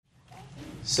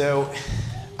So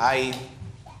I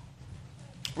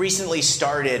recently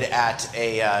started at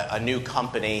a new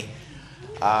company.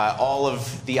 All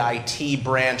of the IT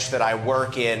branch that I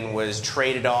work in was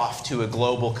traded off to a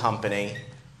global company.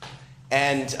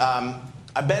 And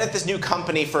I've been at this new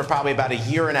company for probably about a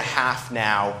year and a half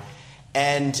now,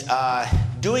 and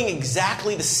doing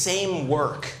exactly the same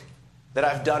work that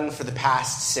I've done for the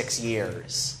past 6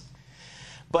 years.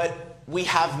 But we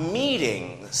have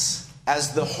meetings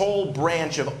as the whole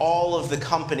branch of all of the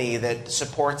company that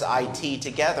supports IT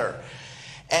together.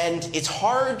 And it's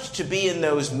hard to be in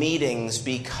those meetings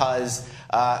because,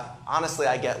 honestly,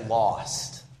 I get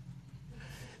lost.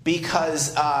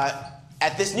 Because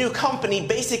at this new company,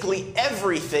 basically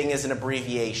everything is an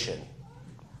abbreviation.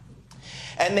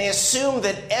 And they assume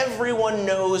that everyone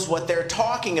knows what they're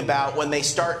talking about when they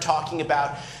start talking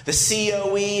about the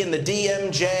COE and the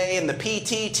DMJ and the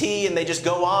PTT, and they just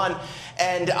go on.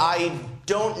 And I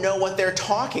don't know what they're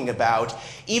talking about.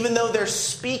 Even though they're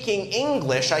speaking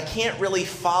English, I can't really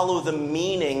follow the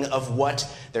meaning of what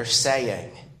they're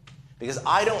saying, because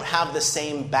I don't have the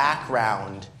same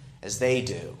background as they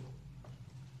do.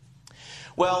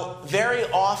 Well, very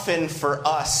often for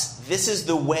us, this is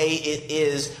the way it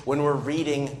is when we're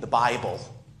reading the Bible.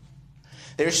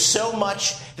 There's so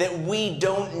much that we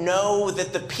don't know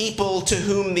that the people to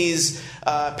whom these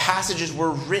passages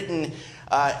were written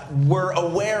were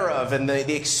aware of, and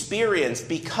the experience,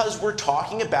 because we're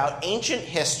talking about ancient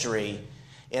history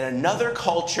in another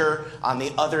culture on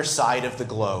the other side of the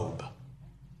globe.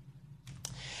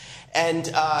 And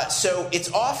so it's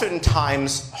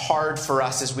oftentimes hard for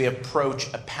us as we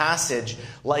approach a passage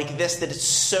like this that it's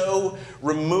so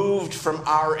removed from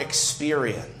our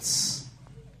experience.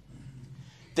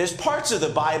 There's parts of the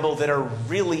Bible that are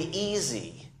really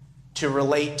easy to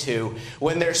relate to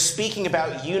when they're speaking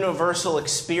about universal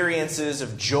experiences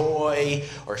of joy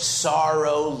or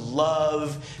sorrow,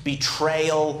 love,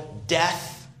 betrayal,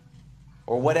 death,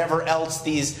 or whatever else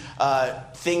these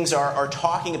things are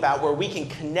talking about, where we can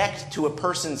connect to a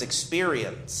person's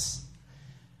experience.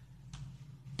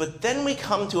 But then we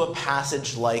come to a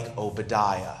passage like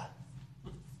Obadiah.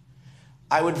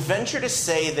 I would venture to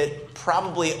say that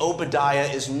probably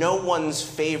Obadiah is no one's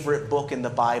favorite book in the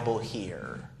Bible here.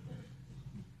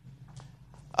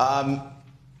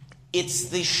 It's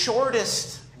the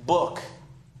shortest book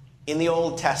in the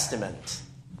Old Testament.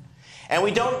 And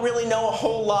we don't really know a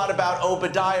whole lot about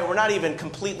Obadiah. We're not even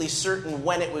completely certain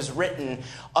when it was written,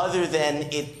 other than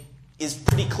it is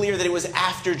pretty clear that it was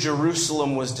after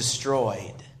Jerusalem was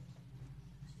destroyed.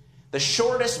 The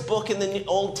shortest book in the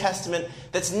Old Testament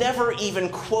that's never even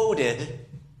quoted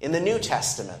in the New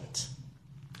Testament.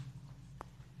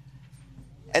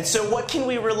 And so what can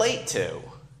we relate to?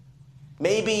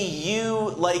 Maybe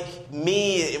you, like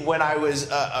me, when I was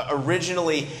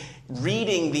originally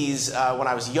reading these, when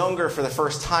I was younger for the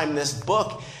first time, this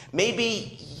book,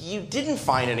 maybe you didn't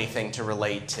find anything to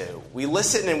relate to. We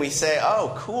listen and we say,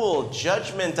 oh, cool,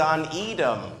 judgment on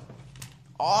Edom.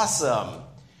 Awesome.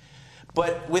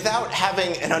 But without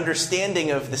having an understanding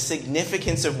of the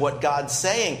significance of what God's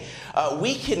saying,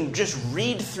 we can just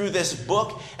read through this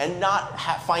book and not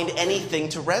find anything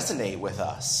to resonate with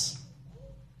us.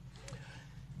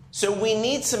 So we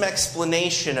need some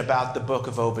explanation about the book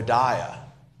of Obadiah.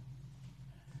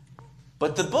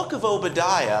 But the book of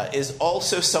Obadiah is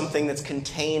also something that's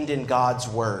contained in God's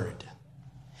Word.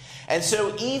 And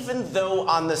so even though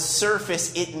on the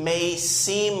surface it may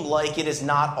seem like it is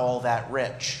not all that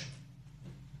rich,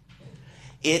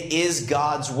 it is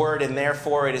God's Word, and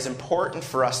therefore it is important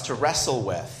for us to wrestle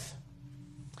with.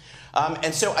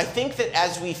 And so I think that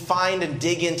as we find and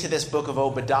dig into this book of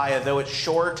Obadiah, though it's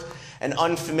short and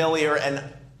unfamiliar and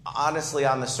honestly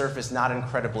on the surface not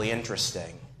incredibly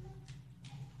interesting,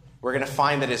 we're going to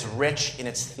find that it's rich in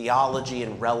its theology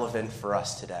and relevant for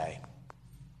us today.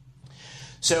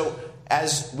 So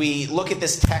as we look at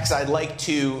this text, I'd like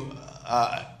to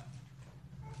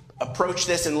approach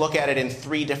this and look at it in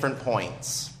 3 different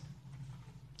points.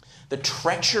 The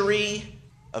treachery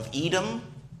of Edom,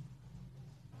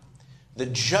 the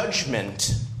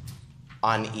judgment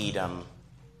on Edom,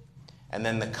 and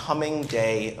then the coming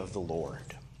day of the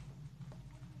Lord.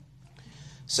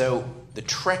 So, the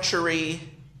treachery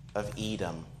of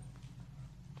Edom.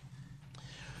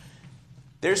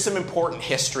 There's some important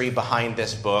history behind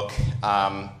this book.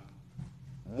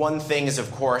 One thing is,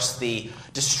 of course, the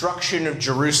destruction of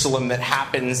Jerusalem that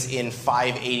happens in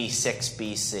 586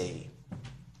 BC,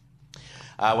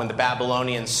 when the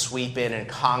Babylonians sweep in and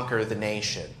conquer the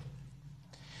nation.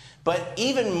 But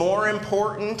even more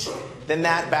important than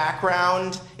that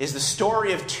background is the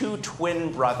story of 2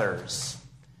 twin brothers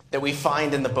that we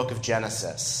find in the book of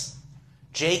Genesis.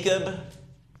 Jacob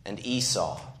and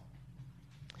Esau.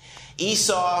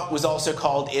 Esau was also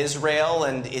called Israel,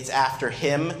 and it's after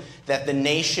him that the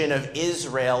nation of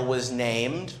Israel was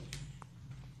named.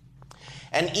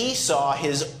 And Esau,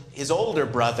 his older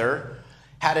brother,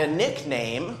 had a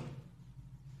nickname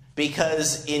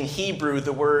because in Hebrew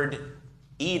the word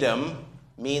Edom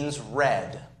means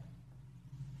red.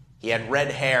 He had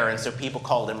red hair, and so people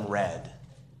called him Red.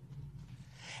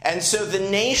 And so the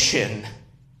nation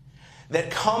that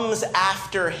comes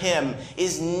after him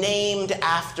is named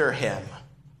after him.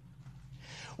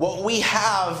 What we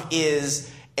have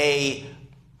is a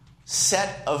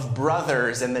set of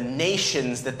brothers and the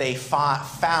nations that they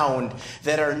found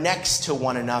that are next to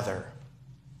one another.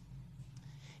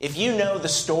 If you know the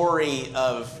story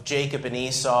of Jacob and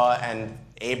Esau and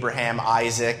Abraham,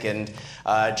 Isaac, and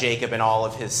Jacob and all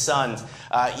of his sons,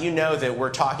 you know that we're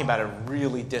talking about a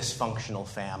really dysfunctional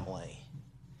family.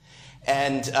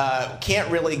 And can't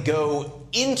really go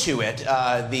into it,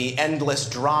 the endless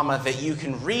drama that you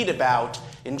can read about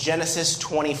in Genesis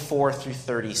 24 through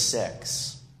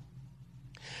 36.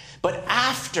 But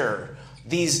after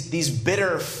these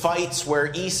bitter fights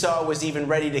where Esau was even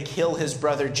ready to kill his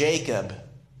brother Jacob,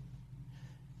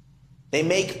 they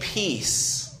make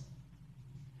peace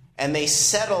and they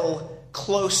settle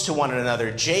close to one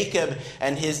another. Jacob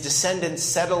and his descendants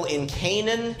settle in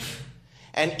Canaan,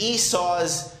 and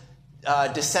Esau's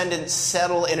descendants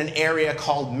settle in an area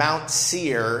called Mount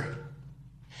Seir,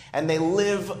 and they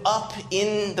live up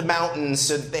in the mountains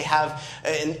so that they have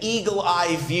an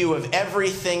eagle-eye view of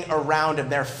everything around them,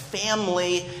 their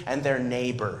family and their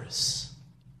neighbors.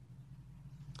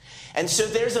 And so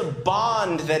there's a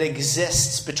bond that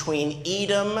exists between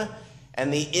Edom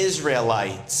and the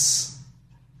Israelites.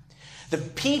 The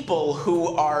people who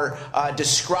are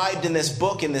described in this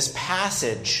book, in this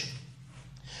passage,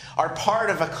 are part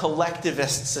of a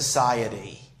collectivist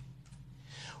society.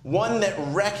 One that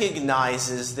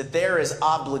recognizes that there is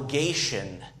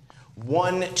obligation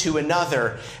one to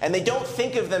another. And they don't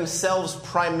think of themselves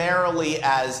primarily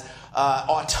as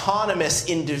autonomous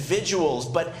individuals,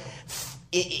 but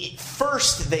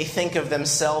first they think of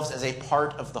themselves as a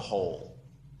part of the whole.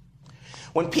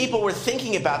 When people were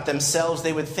thinking about themselves,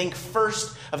 they would think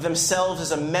first of themselves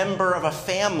as a member of a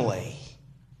family,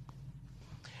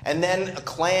 and then a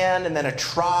clan, and then a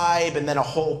tribe, and then a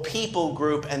whole people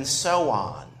group, and so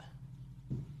on.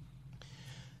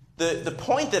 The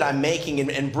point that I'm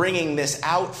making and bringing this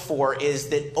out for is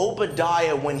that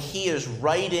Obadiah, when he is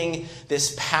writing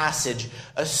this passage,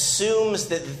 assumes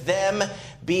that them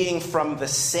being from the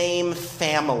same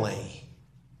family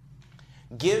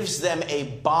gives them a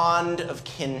bond of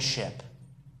kinship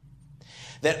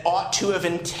that ought to have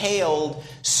entailed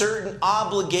certain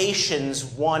obligations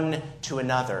one to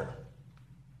another.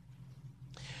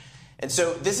 And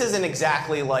so this isn't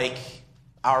exactly like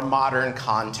our modern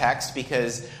context,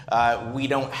 because we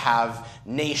don't have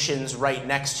nations right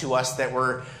next to us that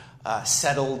were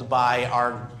settled by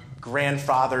our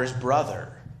grandfather's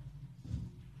brother.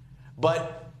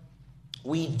 But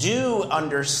we do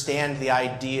understand the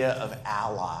idea of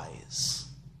allies.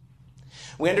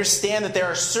 We understand that there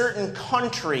are certain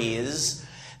countries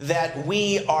that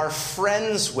we are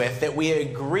friends with, that we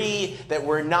agree that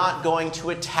we're not going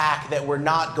to attack, that we're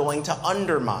not going to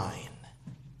undermine.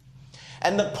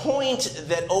 And the point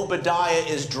that Obadiah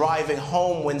is driving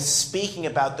home when speaking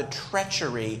about the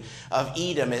treachery of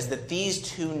Edom is that these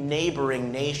two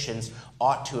neighboring nations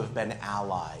ought to have been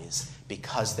allies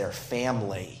because they're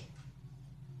family.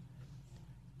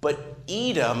 But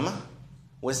Edom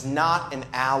was not an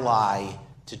ally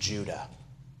to Judah.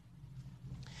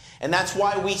 And that's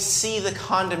why we see the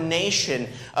condemnation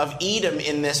of Edom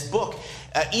in this book.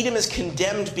 Edom is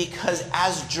condemned because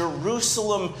as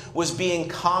Jerusalem was being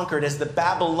conquered, as the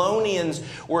Babylonians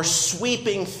were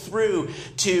sweeping through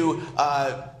to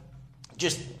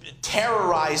just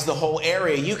terrorize the whole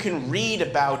area, you can read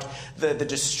about the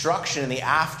destruction and the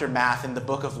aftermath in the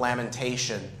book of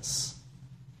Lamentations.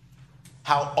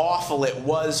 How awful it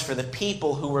was for the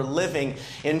people who were living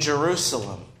in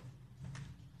Jerusalem.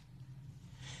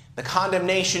 The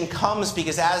condemnation comes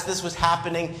because as this was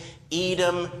happening,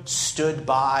 Edom stood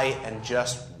by and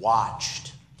just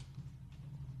watched.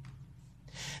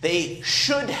 They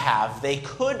could have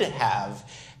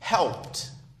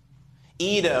helped.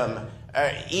 Edom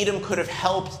could have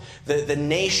helped the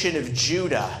nation of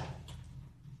Judah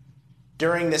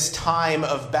during this time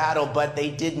of battle, but they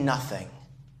did nothing.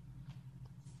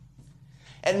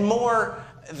 And more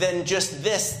than just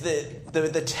this,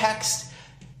 the text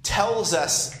tells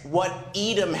us what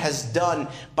Edom has done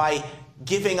by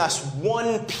giving us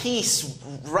one piece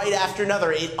right after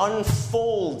another. It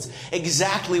unfolds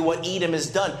exactly what Edom has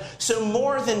done. So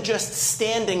more than just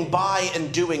standing by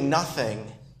and doing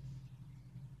nothing,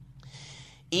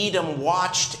 Edom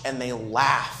watched and they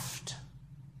laughed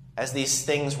as these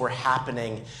things were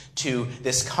happening to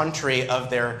this country of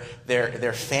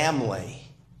their family.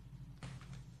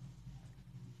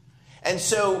 And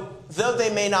so, though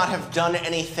they may not have done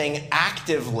anything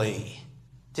actively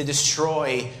to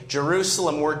destroy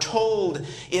Jerusalem, we're told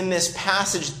in this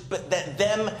passage that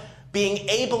them being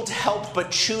able to help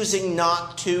but choosing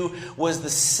not to was the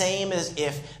same as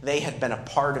if they had been a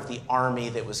part of the army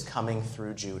that was coming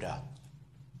through Judah.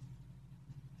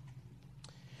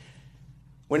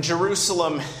 When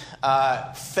Jerusalem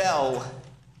fell,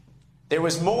 there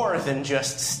was more than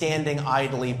just standing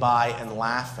idly by and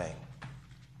laughing,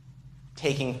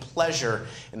 taking pleasure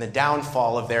in the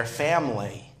downfall of their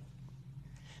family.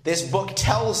 This book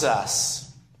tells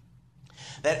us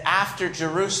that after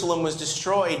Jerusalem was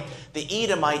destroyed, the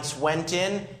Edomites went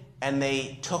in and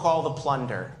they took all the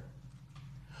plunder.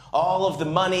 All of the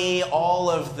money, all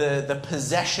of the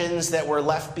possessions that were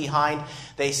left behind,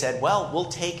 they said, well, we'll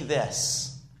take this.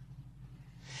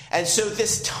 And so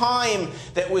this time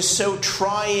that was so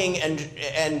trying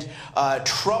and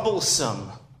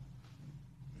troublesome,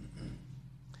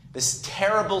 this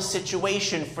terrible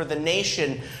situation for the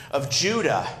nation of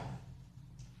Judah,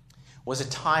 was a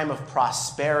time of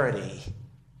prosperity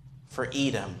for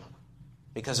Edom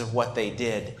because of what they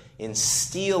did in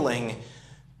stealing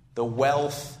the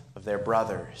wealth of their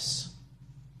brothers.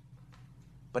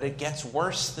 But it gets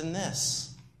worse than this.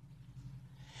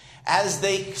 As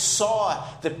they saw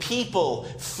the people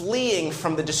fleeing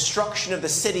from the destruction of the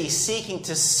city, seeking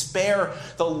to spare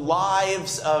the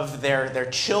lives of their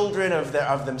children,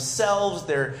 of themselves,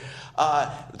 they're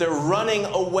running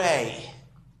away.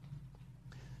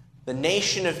 The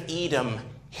nation of Edom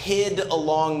hid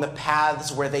along the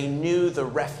paths where they knew the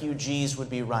refugees would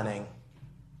be running.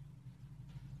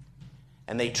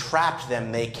 And they trapped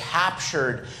them. They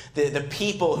captured the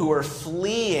people who were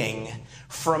fleeing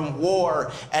from war,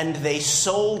 and they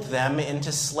sold them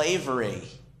into slavery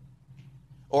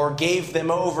or gave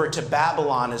them over to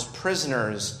Babylon as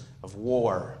prisoners of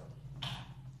war.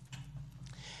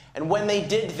 And when they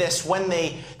did this, when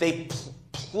they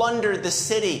plundered the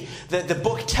city, the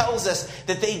book tells us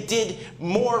that they did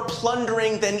more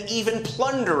plundering than even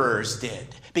plunderers did,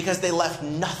 because they left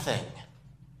nothing.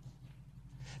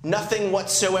 Nothing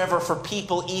whatsoever for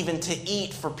people even to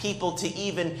eat, for people to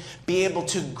even be able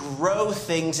to grow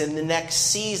things in the next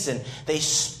season. They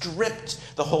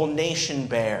stripped the whole nation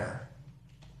bare.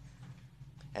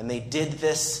 And they did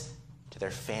this to their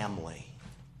family.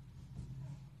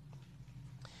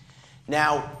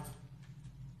 Now,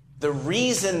 the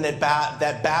reason that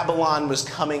Babylon was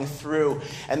coming through,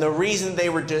 and the reason they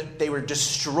were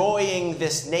destroying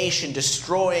this nation,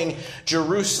 destroying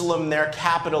Jerusalem, their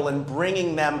capital, and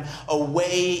bringing them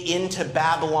away into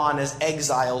Babylon as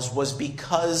exiles, was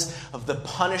because of the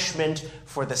punishment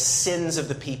for the sins of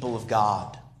the people of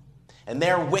God and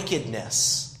their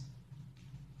wickedness.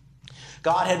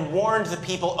 God had warned the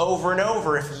people over and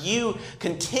over, if you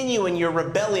continue in your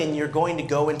rebellion, you're going to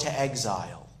go into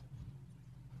exile.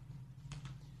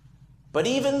 But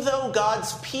even though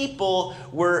God's people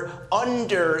were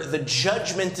under the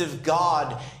judgment of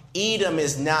God, Edom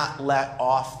is not let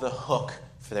off the hook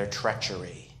for their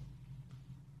treachery.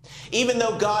 Even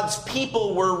though God's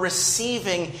people were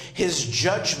receiving his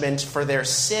judgment for their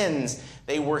sins,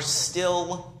 they were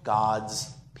still God's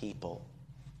people.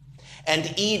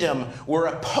 And Edom were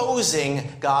opposing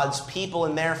God's people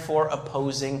and therefore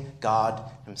opposing God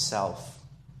himself.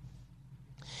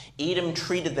 Edom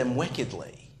treated them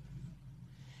wickedly.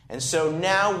 And so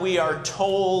now we are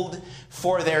told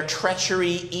for their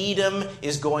treachery, Edom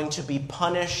is going to be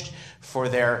punished for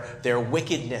their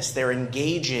wickedness. They're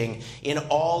engaging in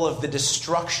all of the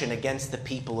destruction against the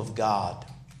people of God.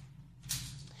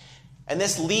 And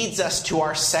this leads us to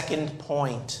our second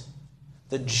point,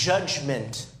 the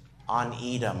judgment on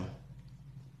Edom.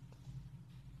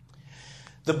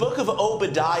 The book of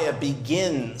Obadiah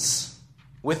begins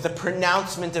with the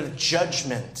pronouncement of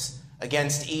judgment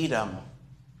against Edom.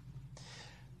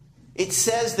 It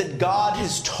says that God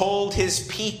has told his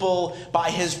people by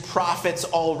his prophets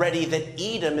already that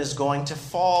Edom is going to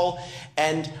fall,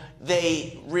 and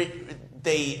they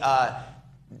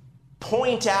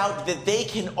point out that they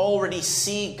can already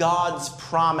see God's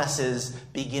promises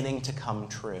beginning to come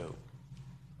true.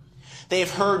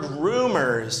 They've heard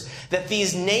rumors that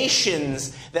these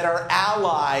nations that are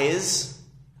allies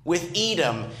with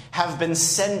Edom have been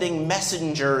sending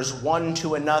messengers one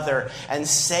to another and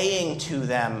saying to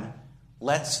them,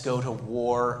 let's go to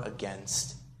war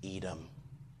against Edom.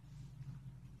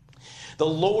 The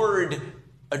Lord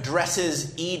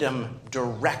addresses Edom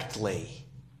directly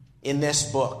in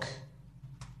this book.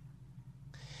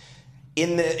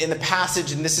 In the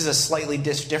passage, and this is a slightly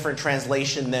different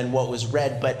translation than what was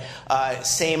read, but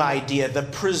same idea. The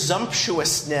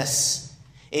presumptuousness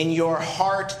in your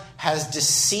heart has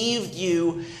deceived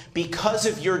you because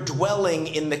of your dwelling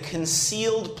in the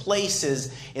concealed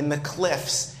places, in the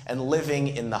cliffs, and living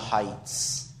in the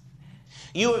heights.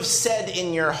 You have said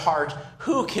in your heart,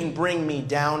 who can bring me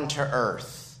down to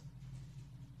earth?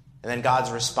 And then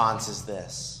God's response is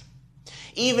this.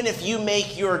 Even if you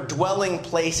make your dwelling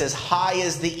place as high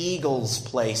as the eagle's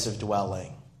place of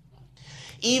dwelling,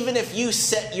 even if you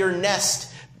set your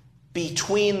nest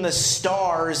between the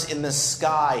stars in the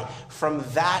sky, from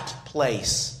that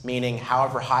place, meaning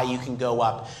however high you can go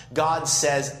up, God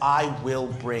says, I will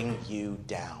bring you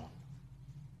down.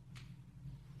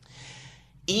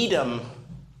 Edom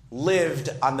lived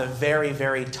on the very,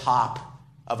 very top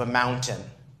of a mountain.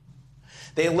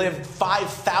 They lived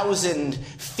 5,000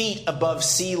 feet above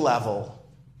sea level,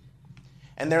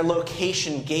 and their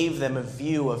location gave them a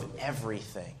view of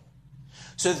everything.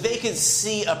 So they could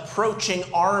see approaching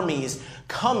armies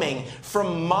coming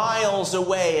from miles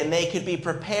away, and they could be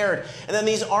prepared. And then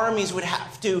these armies would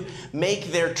have to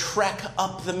make their trek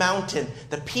up the mountain.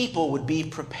 The people would be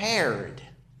prepared.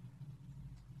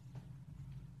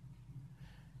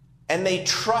 And they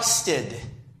trusted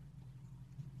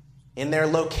in their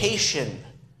location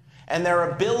and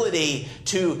their ability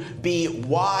to be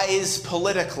wise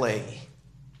politically,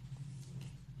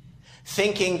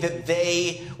 thinking that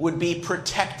they would be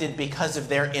protected because of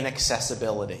their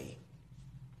inaccessibility.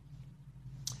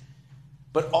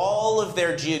 But all of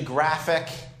their geographic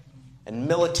and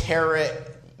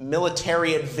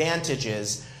military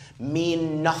advantages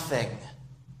mean nothing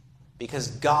because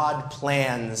God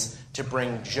plans to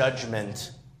bring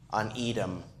judgment on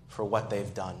Edom for what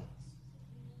they've done.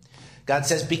 God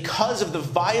says, because of the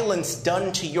violence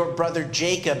done to your brother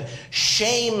Jacob,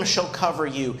 shame shall cover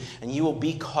you, and you will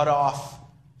be cut off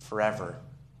forever.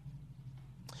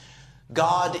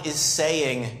 God is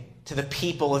saying to the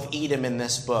people of Edom in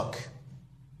this book,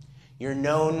 you're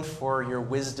known for your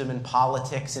wisdom in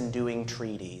politics and doing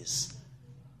treaties.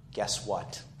 Guess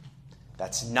what?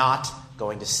 That's not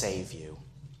going to save you.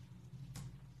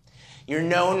 You're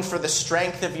known for the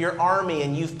strength of your army,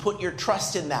 and you've put your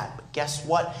trust in that. But guess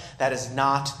what? That is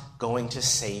not going to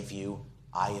save you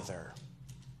either.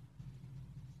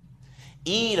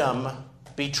 Edom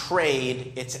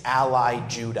betrayed its ally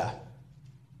Judah.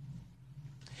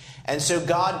 And so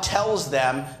God tells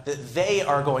them that they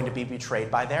are going to be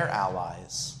betrayed by their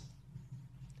allies.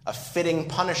 A fitting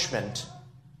punishment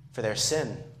for their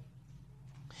sin.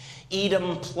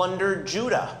 Edom plundered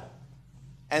Judah.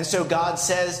 And so God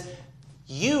says,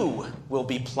 you will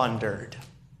be plundered.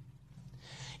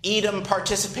 Edom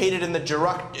participated in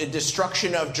the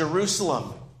destruction of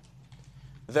Jerusalem,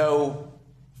 though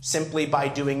simply by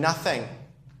doing nothing.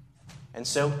 And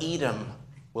so Edom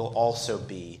will also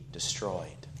be destroyed.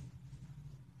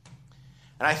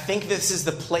 And I think this is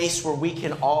the place where we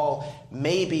can all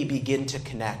maybe begin to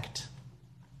connect.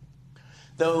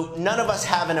 Though none of us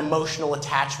have an emotional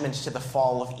attachment to the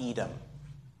fall of Edom,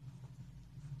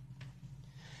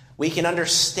 we can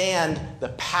understand the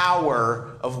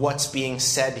power of what's being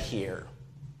said here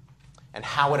and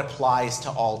how it applies to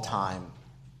all time.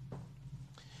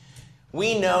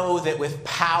 We know that with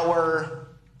power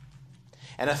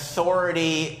and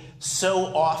authority, so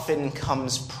often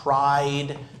comes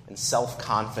pride and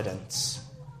self-confidence.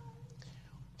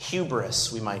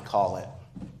 Hubris, we might call it.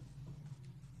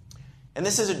 And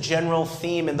this is a general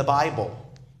theme in the Bible.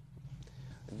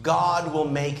 God will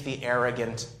make the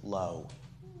arrogant low.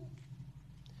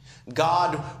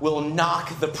 God will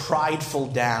knock the prideful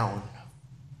down.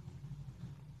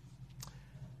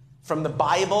 From the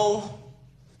Bible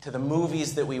to the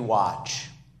movies that we watch,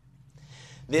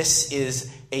 this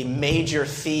is a major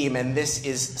theme, and this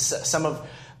is some of,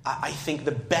 I think,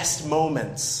 the best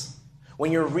moments.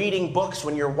 When you're reading books,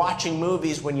 when you're watching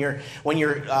movies, when you're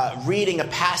reading a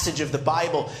passage of the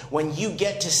Bible, when you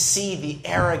get to see the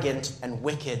arrogant and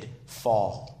wicked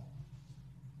fall.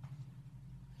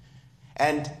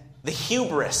 And the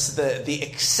hubris, the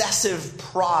excessive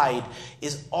pride,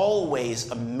 is always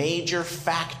a major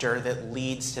factor that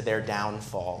leads to their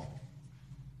downfall.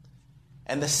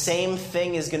 And the same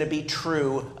thing is going to be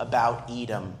true about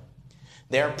Edom.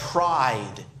 Their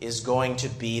pride is going to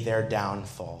be their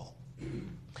downfall.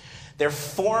 Their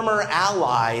former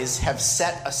allies have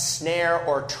set a snare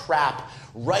or trap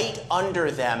right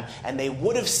under them, and they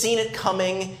would have seen it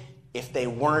coming if they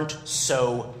weren't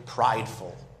so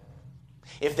prideful,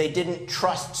 if they didn't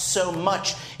trust so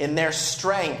much in their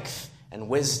strength and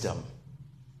wisdom.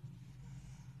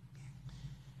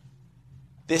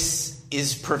 This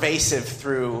is pervasive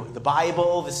through the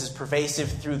Bible. This is pervasive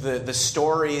through the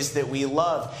stories that we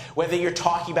love. Whether you're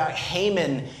talking about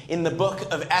Haman in the book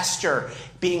of Esther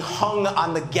being hung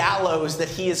on the gallows that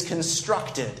he has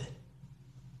constructed,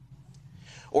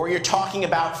 or you're talking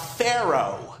about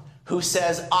Pharaoh who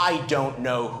says, I don't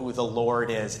know who the Lord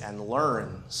is, and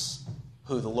learns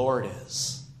who the Lord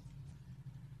is.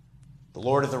 The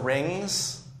Lord of the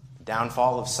Rings, the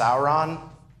downfall of Sauron,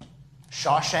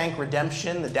 Shawshank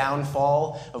Redemption, the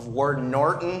downfall of Warden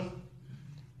Norton,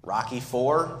 Rocky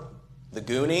IV, The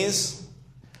Goonies.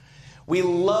 We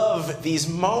love these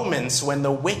moments when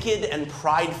the wicked and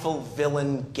prideful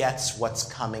villain gets what's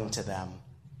coming to them.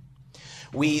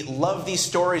 We love these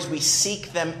stories. We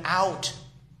seek them out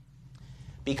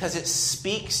because it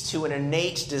speaks to an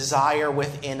innate desire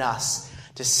within us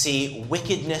to see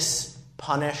wickedness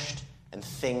punished and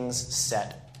things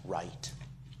set right.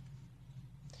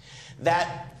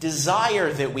 That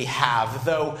desire that we have,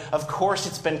 though of course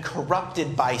it's been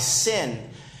corrupted by sin,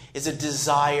 is a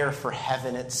desire for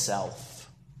heaven itself.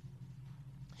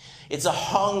 It's a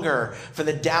hunger for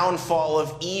the downfall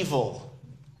of evil,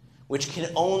 which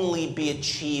can only be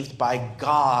achieved by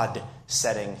God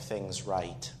setting things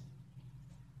right.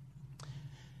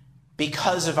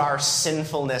 Because of our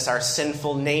sinfulness, our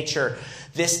sinful nature,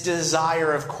 this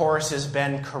desire, of course, has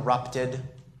been corrupted.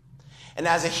 And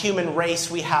as a human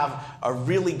race, we have a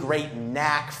really great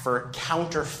knack for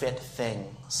counterfeit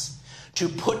things, to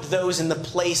put those in the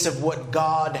place of what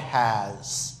God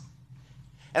has.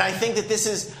 And I think that this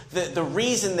is the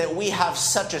reason that we have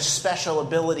such a special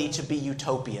ability to be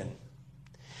utopian.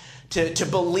 To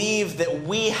believe that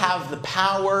we have the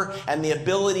power and the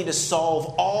ability to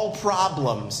solve all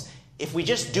problems if we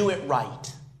just do it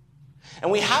right.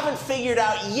 And we haven't figured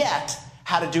out yet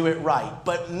how to do it right.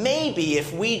 But maybe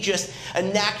if we just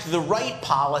enact the right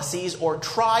policies or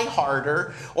try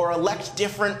harder or elect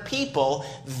different people,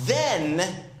 then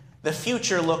the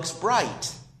future looks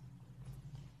bright.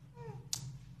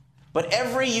 But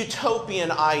every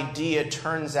utopian idea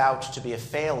turns out to be a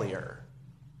failure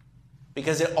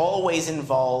because it always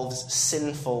involves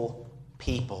sinful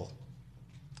people.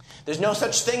 There's no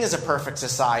such thing as a perfect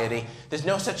society. There's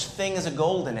no such thing as a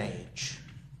golden age.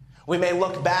 We may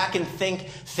look back and think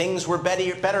things were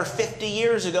better 50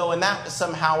 years ago and that was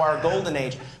somehow our golden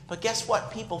age. But guess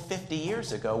what? People 50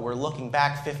 years ago were looking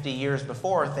back 50 years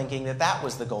before thinking that that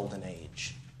was the golden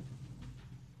age.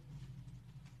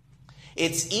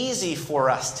 It's easy for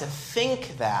us to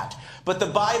think that, but the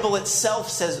Bible itself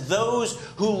says those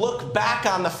who look back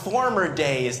on the former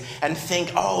days and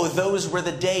think, oh, those were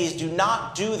the days, do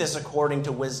not do this according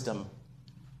to wisdom.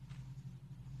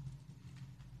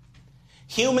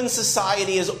 Human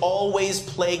society is always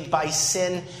plagued by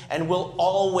sin and will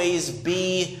always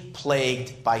be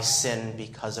plagued by sin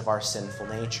because of our sinful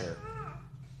nature.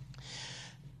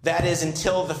 That is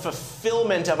until the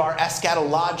fulfillment of our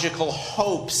eschatological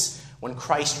hopes when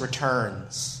Christ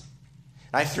returns.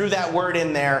 And I threw that word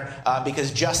in there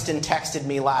because Justin texted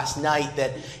me last night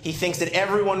that he thinks that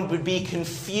everyone would be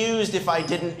confused if I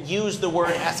didn't use the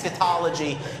word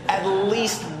eschatology at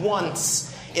least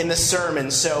once in the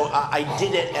sermon. So I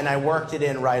did it and I worked it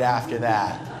in right after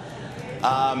that.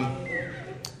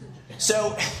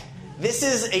 So this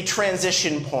is a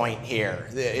transition point here.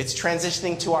 It's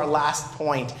transitioning to our last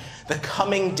point, the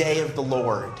coming day of the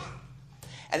Lord.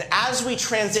 And as we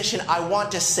transition, I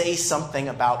want to say something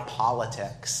about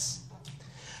politics.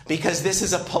 Because this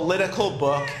is a political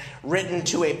book written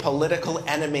to a political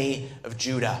enemy of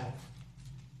Judah.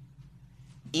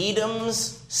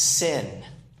 Edom's sin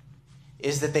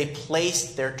is that they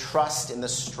placed their trust in the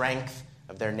strength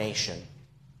of their nation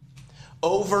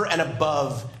over and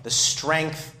above the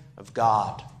strength of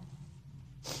God.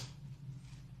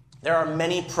 There are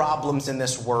many problems in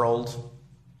this world.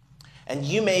 And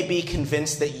you may be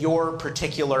convinced that your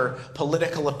particular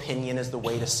political opinion is the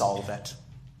way to solve it.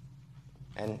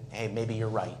 And hey, maybe you're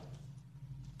right.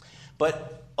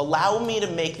 But allow me to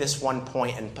make this one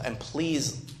point, and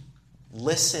please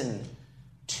listen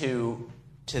to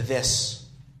this.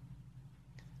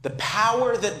 The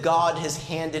power that God has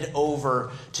handed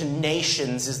over to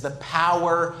nations is the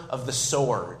power of the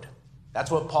sword.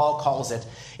 That's what Paul calls it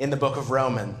in the book of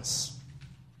Romans.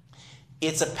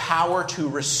 It's a power to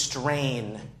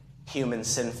restrain human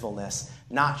sinfulness,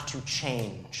 not to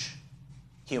change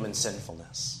human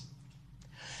sinfulness.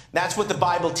 That's what the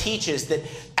Bible teaches, that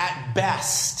at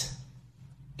best,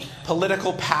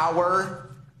 political power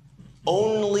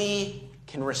only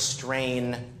can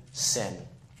restrain sin.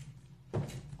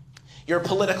 Your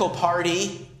political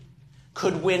party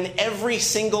could win every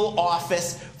single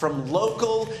office from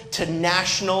local to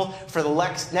national for the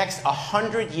next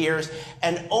 100 years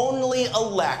and only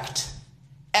elect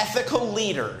ethical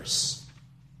leaders.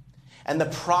 And the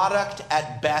product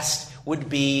at best would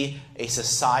be a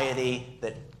society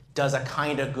that does a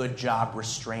kind of good job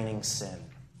restraining sin,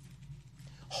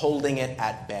 holding it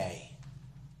at bay.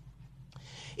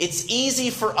 It's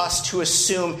easy for us to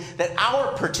assume that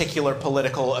our particular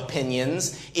political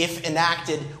opinions, if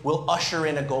enacted, will usher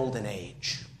in a golden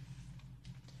age.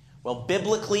 Well,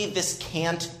 biblically, this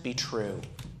can't be true.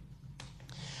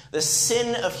 The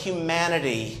sin of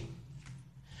humanity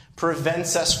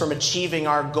prevents us from achieving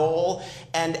our goal,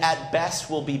 and at best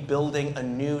we'll be building a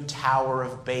new Tower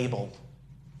of Babel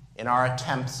in our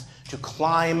attempts to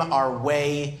climb our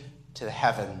way to the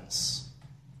heavens.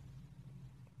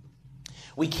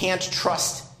 We can't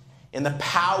trust in the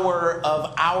power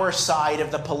of our side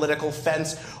of the political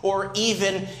fence or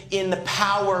even in the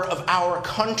power of our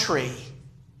country.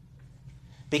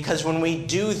 Because when we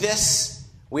do this,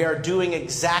 we are doing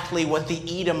exactly what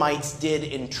the Edomites did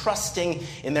in trusting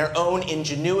in their own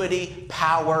ingenuity,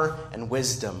 power, and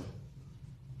wisdom.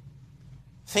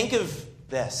 Think of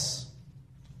this.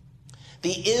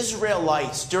 The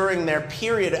Israelites, during their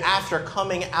period after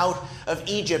coming out of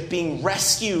Egypt, being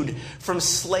rescued from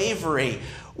slavery,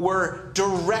 were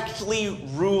directly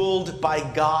ruled by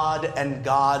God and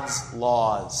God's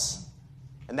laws.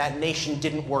 And that nation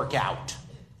didn't work out.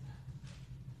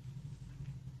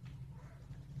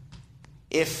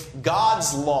 If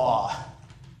God's law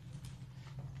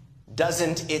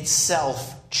doesn't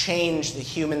itself change the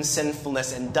human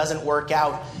sinfulness and doesn't work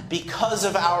out because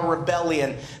of our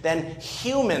rebellion, then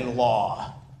human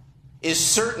law is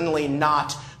certainly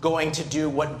not going to do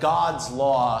what God's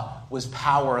law was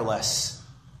powerless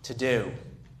to do.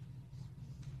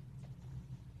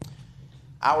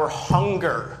 Our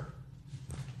hunger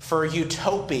for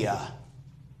utopia,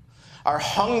 our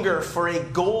hunger for a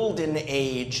golden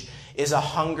age, is a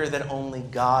hunger that only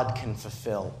God can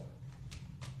fulfill.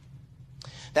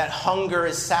 That hunger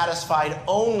is satisfied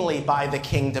only by the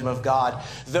kingdom of God,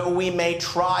 though we may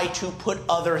try to put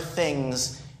other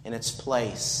things in its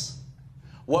place.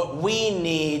 What we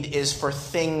need is for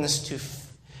things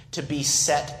to be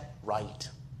set right.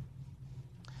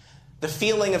 The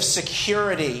feeling of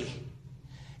security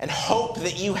and hope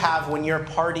that you have when your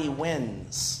party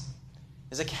wins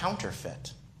is a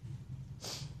counterfeit.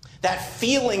 That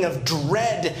feeling of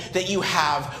dread that you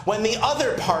have when the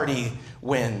other party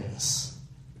wins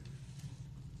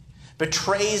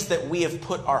betrays that we have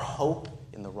put our hope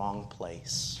in the wrong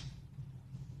place.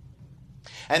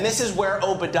 And this is where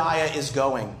Obadiah is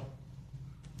going.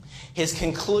 His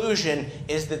conclusion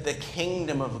is that the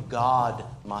kingdom of God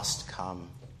must come.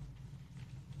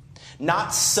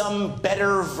 Not some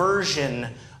better version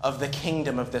of the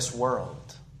kingdom of this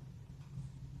world.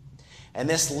 And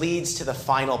this leads to the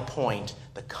final point,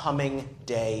 the coming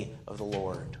day of the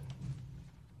Lord.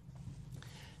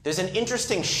 There's an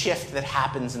interesting shift that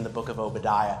happens in the book of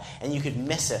Obadiah, and you could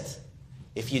miss it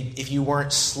if you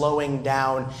weren't slowing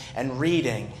down and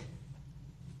reading.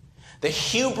 The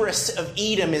hubris of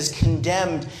Edom is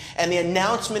condemned, and the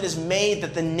announcement is made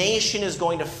that the nation is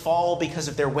going to fall because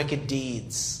of their wicked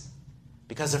deeds,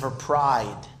 because of her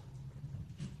pride.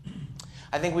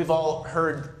 I think we've all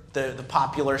heard the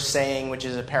popular saying, which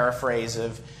is a paraphrase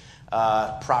of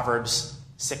Proverbs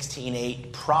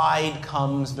 16:8, pride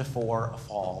comes before a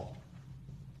fall.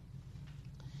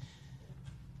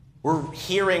 We're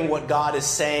hearing what God is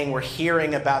saying. We're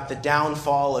hearing about the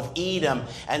downfall of Edom,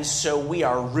 and so we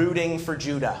are rooting for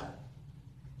Judah.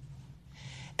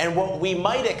 And what we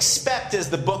might expect as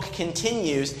the book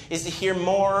continues is to hear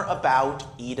more about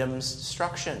Edom's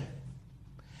destruction.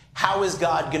 How is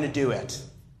God going to do it?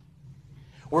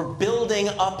 We're building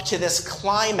up to this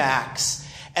climax,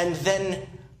 and then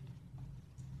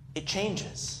it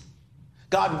changes.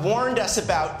 God warned us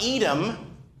about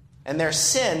Edom and their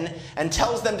sin and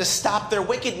tells them to stop their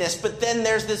wickedness, but then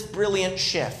there's this brilliant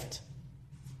shift.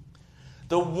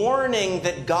 The warning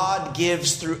that God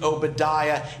gives through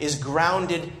Obadiah is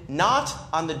grounded not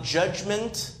on the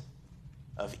judgment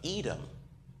of Edom.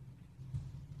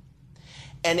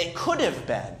 And it could have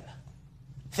been.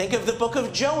 Think of the book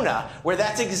of Jonah, where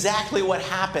that's exactly what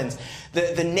happens.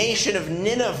 The nation of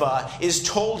Nineveh is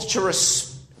told to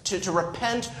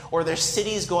repent, or their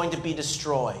city is going to be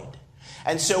destroyed.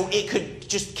 And so it could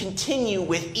just continue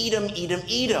with Edom, Edom,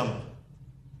 Edom.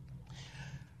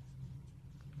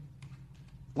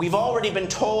 We've already been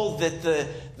told that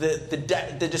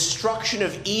the destruction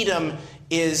of Edom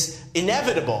is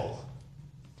inevitable.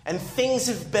 And things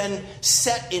have been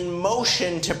set in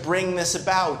motion to bring this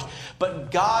about.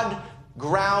 But God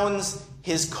grounds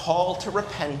his call to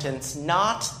repentance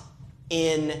not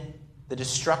in the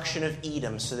destruction of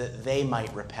Edom so that they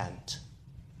might repent.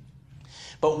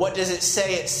 But what does it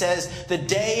say? It says, the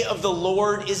day of the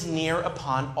Lord is near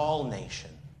upon all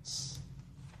nations.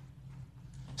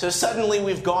 So suddenly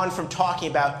we've gone from talking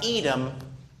about Edom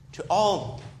to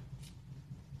all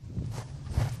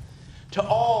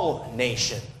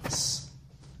nations.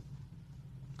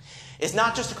 It's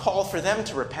not just a call for them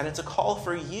to repent, it's a call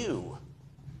for you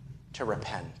to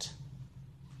repent.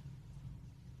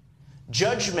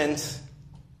 Judgment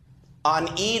on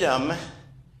Edom,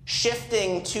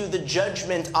 shifting to the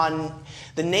judgment on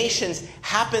the nations,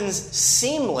 happens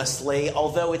seamlessly,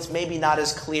 although it's maybe not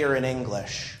as clear in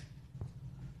English.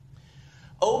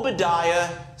 Obadiah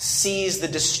sees the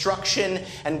destruction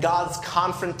and God's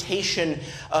confrontation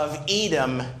of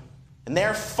Edom and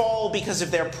their fall because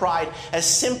of their pride as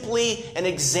simply an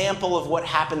example of what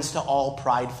happens to all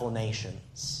prideful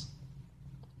nations.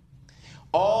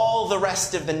 All the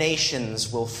rest of the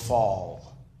nations will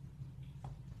fall.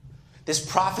 This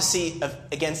prophecy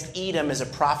against Edom is a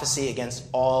prophecy against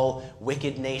all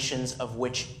wicked nations, of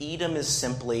which Edom is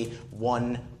simply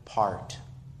one part.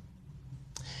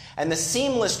 And the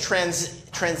seamless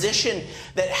transition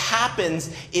that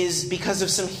happens is because of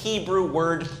some Hebrew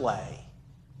wordplay.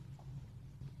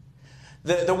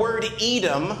 The word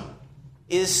Edom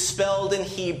is spelled in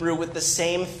Hebrew with the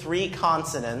same 3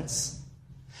 consonants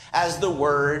as the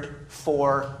word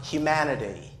for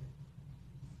humanity.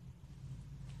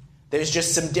 There's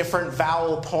just some different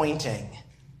vowel pointing.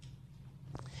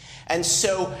 And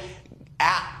so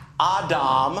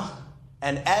Adam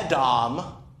and Edom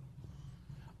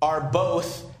are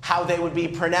both how they would be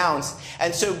pronounced.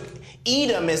 And so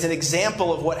Edom is an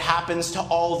example of what happens to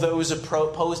all those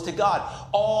opposed to God.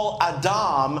 All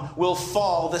Adam will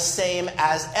fall the same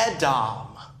as Edom.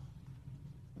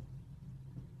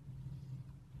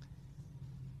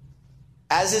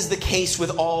 As is the case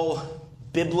with all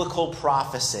biblical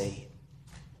prophecy,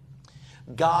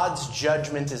 God's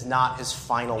judgment is not his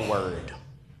final word.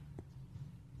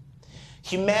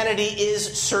 Humanity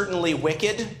is certainly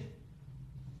wicked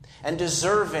and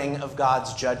deserving of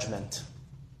God's judgment.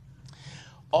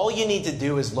 All you need to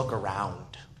do is look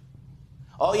around.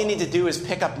 All you need to do is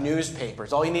pick up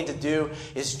newspapers. All you need to do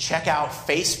is check out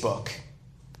Facebook.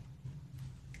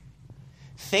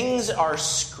 Things are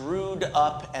screwed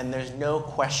up, and there's no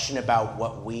question about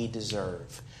what we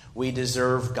deserve. We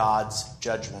deserve God's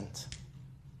judgment.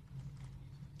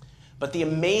 But the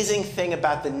amazing thing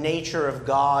about the nature of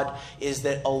God is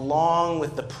that along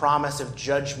with the promise of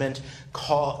judgment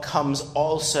comes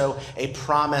also a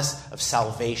promise of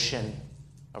salvation,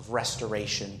 of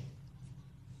restoration.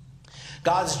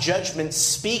 God's judgment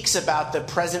speaks about the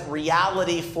present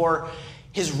reality for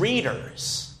his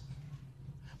readers,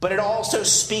 but it also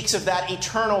speaks of that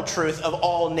eternal truth of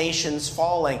all nations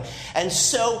falling. And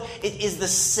so it is the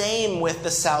same with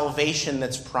the salvation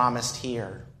that's promised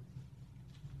here.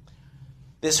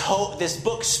 This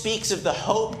book speaks of the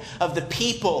hope of the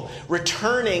people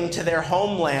returning to their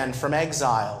homeland from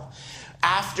exile.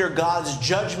 After God's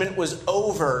judgment was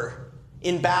over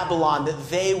in Babylon, that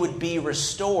they would be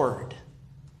restored.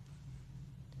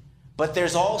 But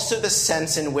there's also the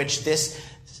sense in which this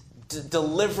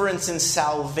deliverance and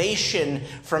salvation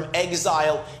from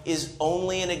exile is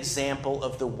only an example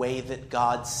of the way that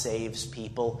God saves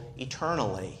people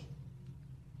eternally.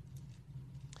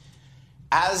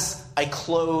 As I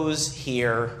close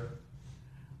here,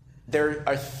 there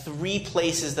are 3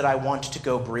 places that I want to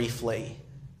go briefly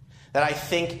that I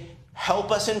think help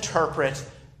us interpret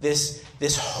this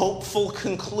hopeful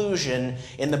conclusion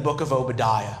in the book of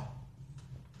Obadiah.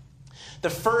 The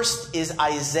first is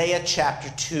Isaiah chapter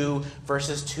 2,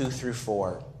 verses 2 through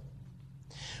 4,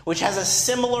 which has a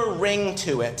similar ring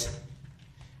to it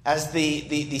as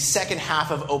the second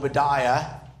half of Obadiah,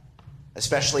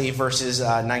 especially verses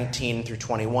 19 through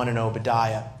 21 in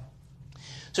Obadiah.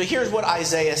 So here's what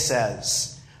Isaiah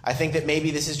says. I think that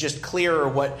maybe this is just clearer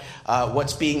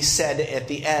what's being said at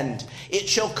the end. It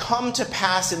shall come to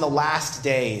pass in the last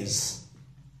days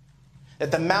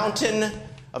that the mountain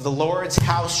of the Lord's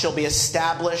house shall be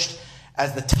established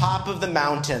as the top of the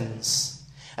mountains,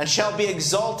 and shall be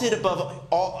exalted above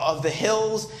all of the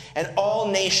hills, and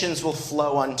all nations will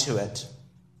flow unto it.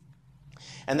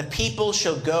 And the people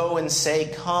shall go and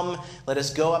say, Come, let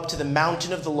us go up to the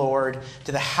mountain of the Lord,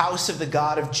 to the house of the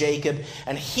God of Jacob,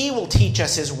 and he will teach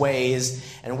us his ways,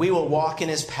 and we will walk in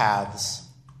his paths.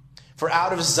 For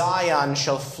out of Zion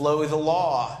shall flow the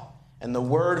law, and the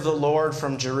word of the Lord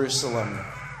from Jerusalem.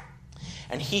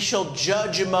 And he shall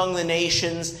judge among the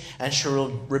nations, and shall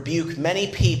rebuke many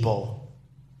people.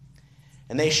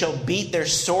 And they shall beat their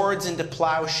swords into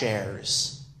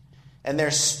plowshares, and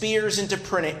their spears into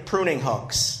pruning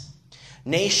hooks.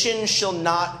 Nation shall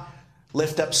not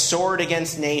lift up sword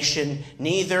against nation,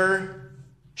 neither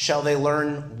shall they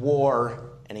learn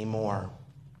war anymore.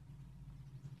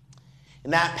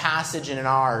 In that passage and in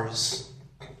ours,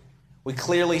 we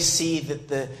clearly see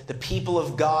that the people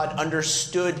of God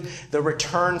understood the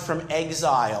return from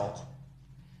exile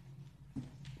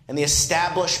and the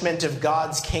establishment of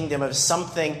God's kingdom as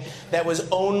something that was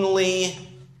only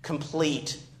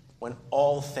complete when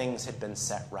all things had been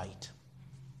set right.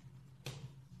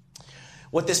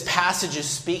 What this passage is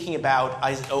speaking about,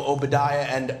 Obadiah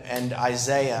and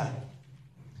Isaiah,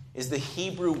 is the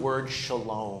Hebrew word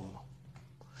shalom,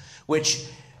 which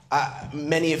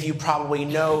many of you probably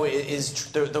know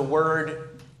is the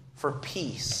word for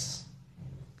peace.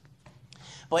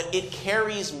 But it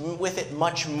carries with it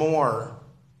much more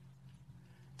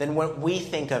than what we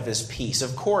think of as peace.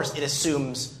 Of course, it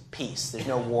assumes peace. There's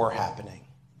no war happening.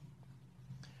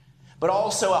 But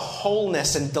also a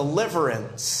wholeness and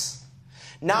deliverance.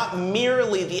 Not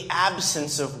merely the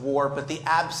absence of war, but the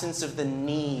absence of the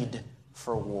need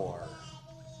for war.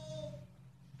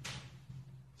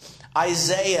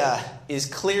 Isaiah is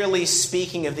clearly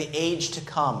speaking of the age to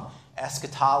come,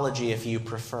 eschatology if you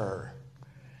prefer.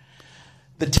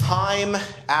 The time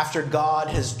after God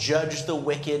has judged the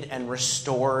wicked and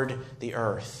restored the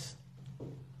earth.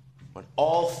 When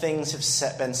all things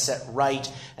have been set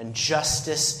right and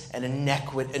justice and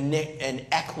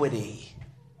equity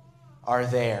are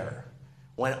there.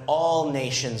 When all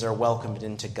nations are welcomed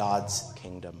into God's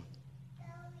kingdom.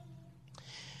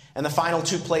 And the final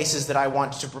two places that I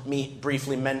want to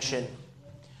briefly mention,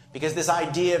 because this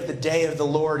idea of the day of the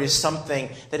Lord is something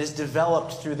that is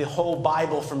developed through the whole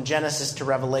Bible from Genesis to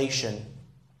Revelation.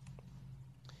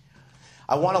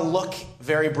 I want to look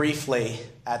very briefly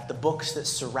at the books that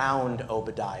surround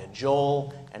Obadiah,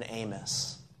 Joel and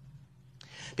Amos.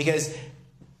 Because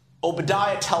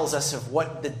Obadiah tells us of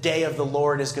what the day of the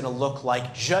Lord is going to look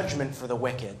like, judgment for the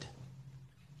wicked.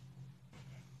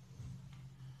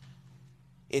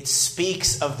 It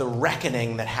speaks of the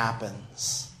reckoning that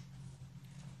happens.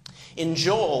 In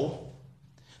Joel,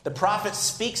 the prophet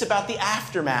speaks about the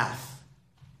aftermath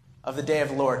of the day of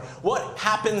the Lord. What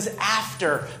happens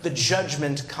after the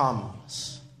judgment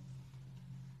comes?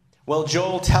 Well,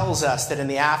 Joel tells us that in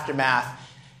the aftermath,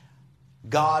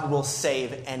 God will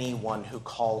save anyone who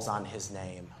calls on his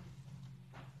name.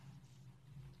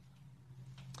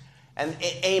 And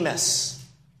Amos,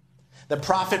 the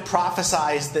prophet,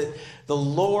 prophesies that the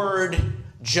Lord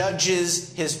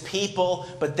judges his people,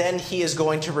 but then he is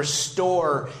going to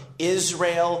restore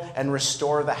Israel and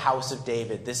restore the house of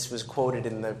David. This was quoted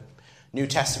in the New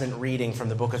Testament reading from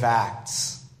the book of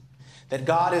Acts. That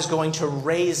God is going to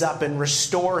raise up and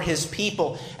restore his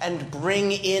people and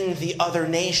bring in the other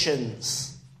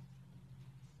nations.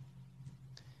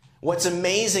 What's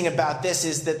amazing about this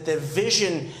is that the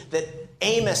vision that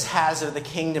Amos has of the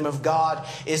kingdom of God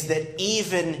is that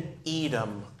even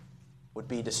Edom would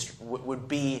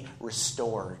be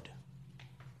restored.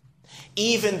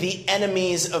 Even the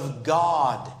enemies of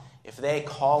God, if they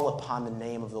call upon the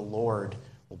name of the Lord,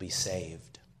 will be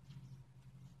saved.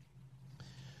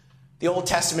 The Old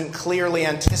Testament clearly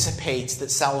anticipates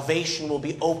that salvation will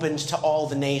be opened to all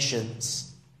the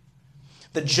nations.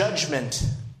 The judgment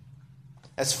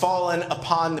has fallen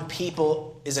upon the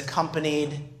people is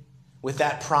accompanied with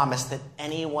that promise that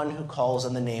anyone who calls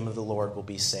on the name of the Lord will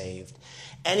be saved.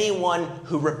 Anyone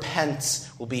who repents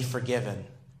will be forgiven.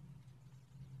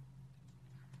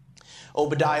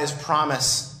 Obadiah's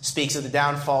promise speaks of the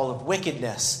downfall of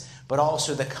wickedness, but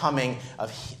also the coming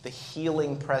of the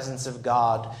healing presence of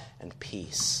God and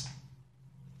peace.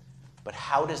 But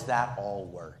how does that all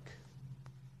work?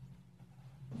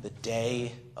 The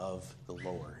day of the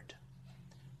Lord.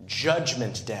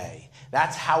 Judgment Day.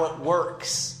 That's how it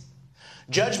works.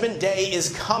 Judgment Day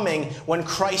is coming when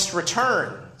Christ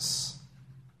returns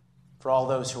for all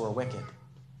those who are wicked.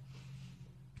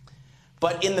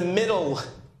 But in the middle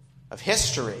of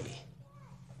history,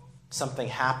 something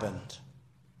happened.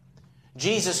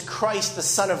 Jesus Christ, the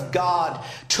Son of God,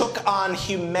 took on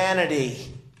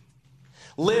humanity,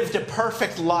 lived a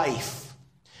perfect life,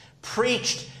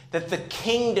 preached that the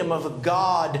kingdom of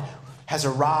God has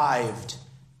arrived,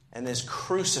 and is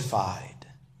crucified.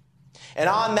 And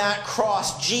on that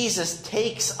cross, Jesus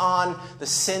takes on the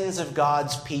sins of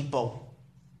God's people.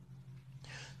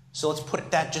 So let's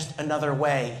put that just another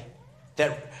way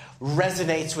that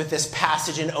resonates with this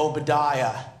passage in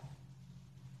Obadiah.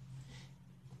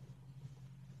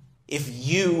 If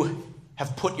you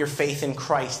have put your faith in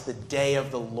Christ, the day of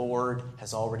the Lord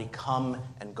has already come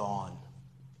and gone.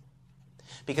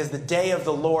 Because the day of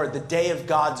the Lord, the day of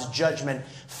God's judgment,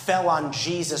 fell on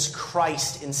Jesus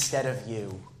Christ instead of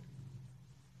you.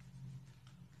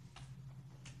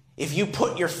 If you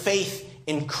put your faith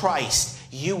in Christ,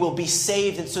 you will be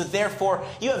saved. And so therefore,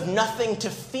 you have nothing to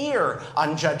fear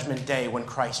on Judgment Day when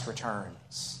Christ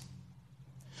returns.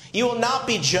 You will not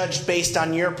be judged based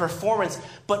on your performance,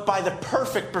 but by the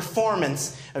perfect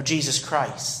performance of Jesus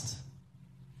Christ.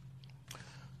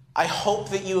 I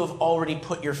hope that you have already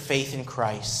put your faith in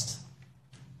Christ.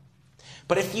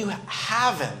 But if you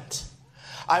haven't,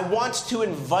 I want to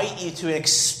invite you to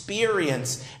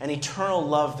experience an eternal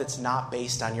love that's not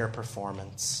based on your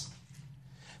performance.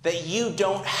 That you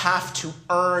don't have to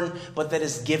earn, but that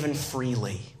is given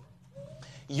freely.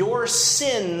 Your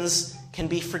sins can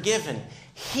be forgiven.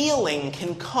 Healing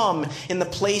can come in the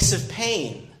place of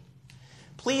pain.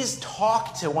 Please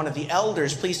talk to one of the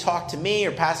elders. Please talk to me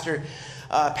or Pastor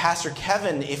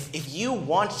Kevin if you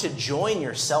want to join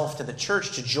yourself to the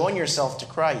church, to join yourself to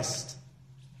Christ.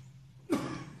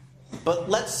 But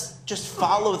let's just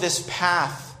follow this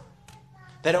path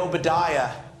that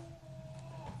Obadiah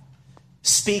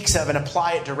speaks of and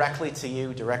apply it directly to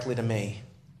you, directly to me.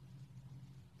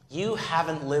 You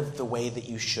haven't lived the way that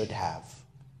you should have.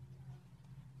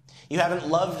 You haven't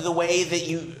loved God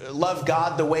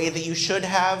the way that you should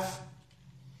have.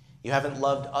 You haven't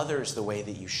loved others the way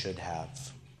that you should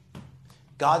have.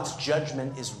 God's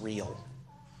judgment is real.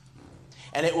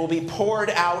 And it will be poured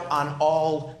out on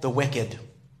all the wicked.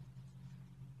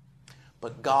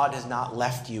 But God has not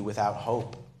left you without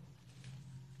hope.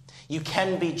 You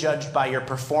can be judged by your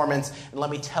performance, and let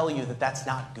me tell you that that's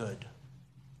not good.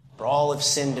 For all have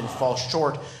sinned and fall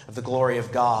short of the glory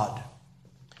of God.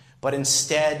 But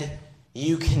instead,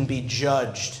 you can be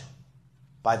judged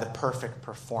by the perfect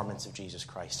performance of Jesus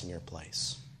Christ in your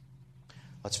place.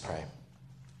 Let's pray.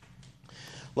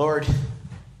 Lord,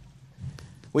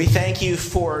 we thank you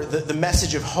for the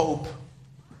message of hope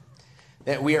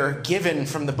that we are given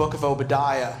from the book of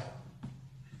Obadiah.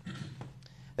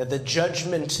 That the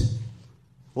judgment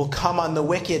will come on the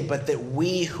wicked, but that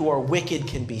we who are wicked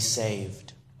can be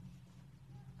saved.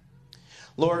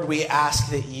 Lord, we ask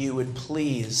that you would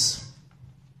please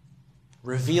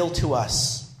reveal to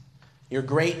us your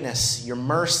greatness, your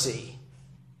mercy.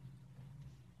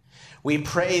 We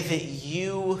pray that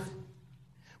you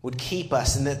would keep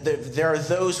us, and that there are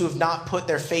those who have not put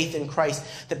their faith in Christ,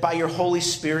 that by your Holy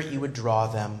Spirit you would draw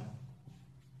them.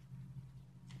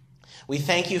 We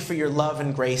thank you for your love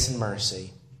and grace and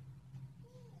mercy.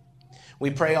 We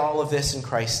pray all of this in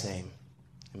Christ's name.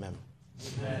 Amen.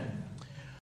 Amen.